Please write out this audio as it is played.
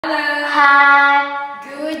Hi.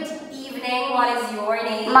 Good evening. What is your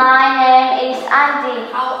name? My name is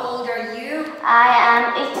Andy. How old are you? I am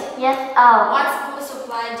 8 years old. What school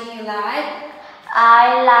supply do you like?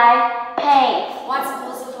 I like paint. What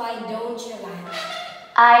school supply don't you like?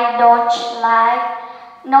 I don't like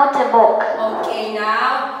notebook. Okay,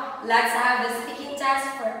 now let's have the speaking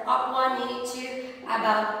test for UP1 Unit 2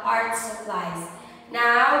 about art supplies.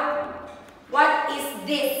 Now, what is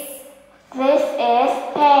this? This is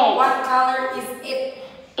paint. What color is it?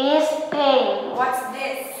 Is pink. What's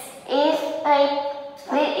this? Is paper.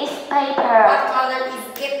 This is paper. What color is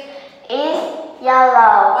it? Is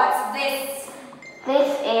yellow. What's this? This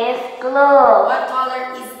is blue. What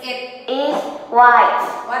color is it? Is white.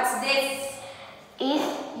 What's this? Is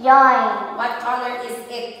yellow. What color is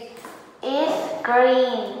it? Is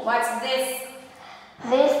green. What's this?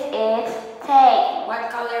 This is tape. What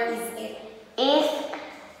color is it? Is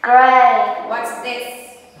gray. What's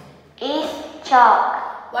this? Is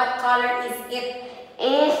chalk. What color is it?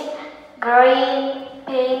 Is green,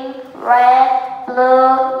 pink, red,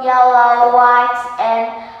 blue, yellow, white, and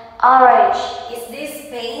orange. Is this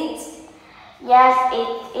paint? Yes,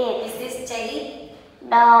 it is. Is this tape?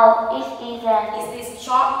 No, it isn't. Is this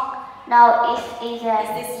chalk? No, it Is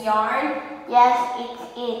isn't. this yarn? Yes, it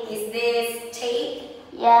is. Is this tape?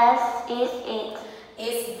 Yes, it is.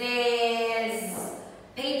 Is this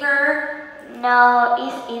paper? No,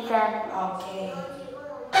 it isn't. Okay.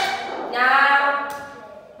 Now,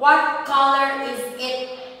 what color is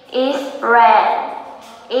it? Is red.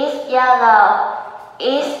 Is yellow.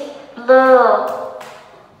 Is blue.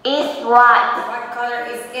 Is white. What color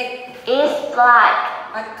is it? Is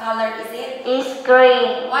black. What color is it? Is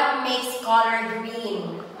green. What makes color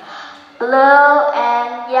green? Blue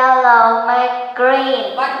and yellow make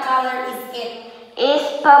green. What color is it?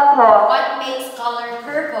 Is purple. What makes color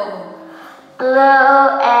purple?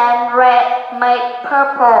 Blue and red make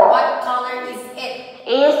purple. What color is it?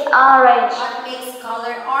 Is orange. What makes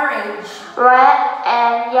color orange? Red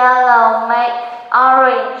and yellow make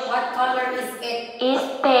orange. What color is it? Is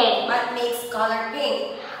pink. What makes color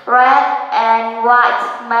pink? Red and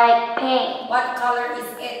white make pink. What color is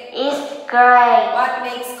it? Is gray. What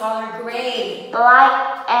makes color gray?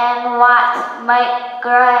 Black and white make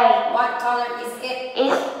gray. What color is it?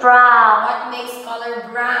 Is brown. What makes color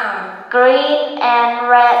brown? Green and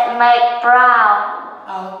red make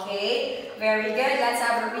brown. Okay, very good. Let's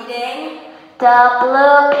have a reading. The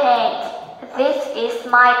blue paint. This is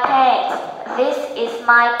my paint. This is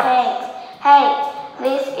my paint. Hey,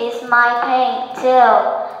 this is my paint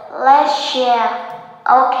too. Let's share.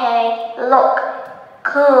 Okay, look.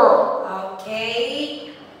 Cool. Okay,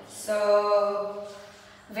 so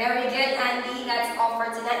very good, Andy. That's all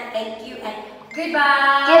for tonight. Thank you and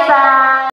goodbye. Goodbye.